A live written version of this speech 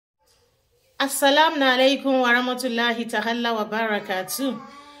Assalamu alaikum wa rahmatullahi ta'ala wa barakatuh.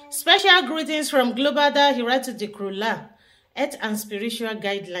 Special greetings from Global Dahiratu Dhikrlahi, Earth and Spiritual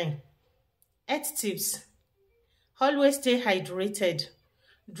Guideline. Earth tips. Always stay hydrated.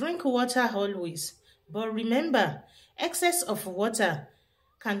 Drink water always. But remember, excess of water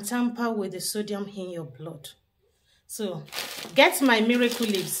can tamper with the sodium in your blood. So, get my miracle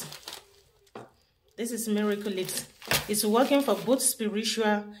leaves. This is miracle leaves. It's working for both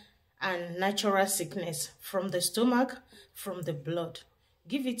spiritual and natural sickness from the stomach, from the blood.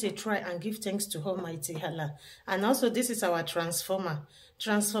 Give it a try and give thanks to Almighty Allah. And also, this is our transformer.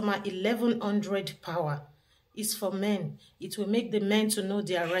 Transformer 1100 power. It's for men. It will make the men to know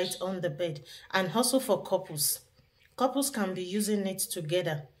they are right on the bed. And also for couples. Couples can be using it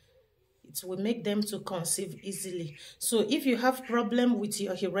together. It will make them to conceive easily. So if you have problem with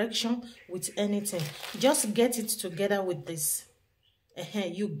your erection, with anything, just get it together with this.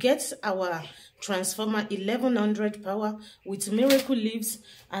 You get our transformer 1100 power with miracle leaves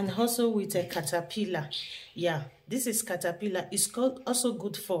and also with a caterpillar. Yeah, this is caterpillar. It's also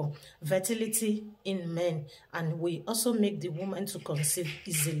good for fertility in men, and we also make the woman to conceive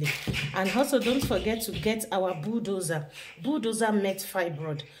easily. And also don't forget to get our bulldozer. Bulldozer met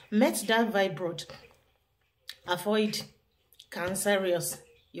fibroid. Met that fibroid. Avoid cancerous.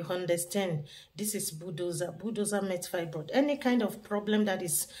 You understand? This is bulldozer. Bulldozer met fibroid. Any kind of problem that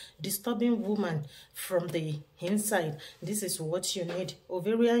is disturbing woman from the inside, this is what you need.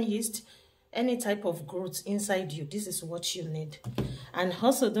 Ovarian yeast, any type of growth inside you, this is what you need. And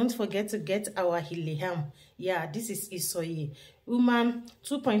also don't forget to get our Hiliham. Yeah, this is Isoye.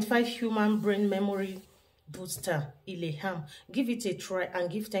 2.5 human brain memory booster Ileham. Give it a try and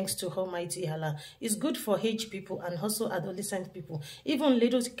give thanks to Almighty Allah. It's good for age people and also adolescent people. Even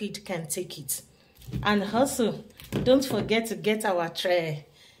little kid can take it. And also don't forget to get our tray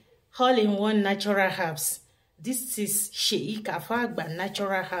all-in-one natural herbs. This is Sheikh Afagba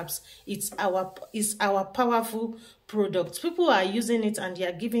natural herbs. It's our powerful product. People are using it and they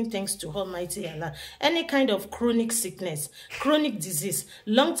are giving thanks to Almighty Allah. Any kind of chronic sickness, chronic disease,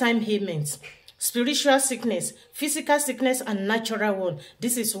 long-time ailments, spiritual sickness, physical sickness, and natural one.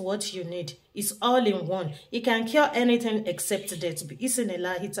 This is what you need. It's all in one. It can cure anything except death.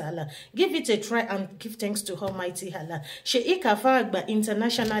 Give it a try and give thanks to Almighty Allah. Sheikh Afagba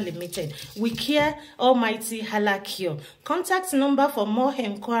International Limited. We care Almighty Allah cure. Contact number for more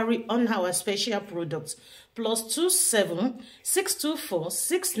inquiry on our special products. +27 624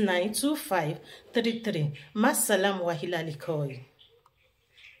 6925 33. Masalam wa hilali koi.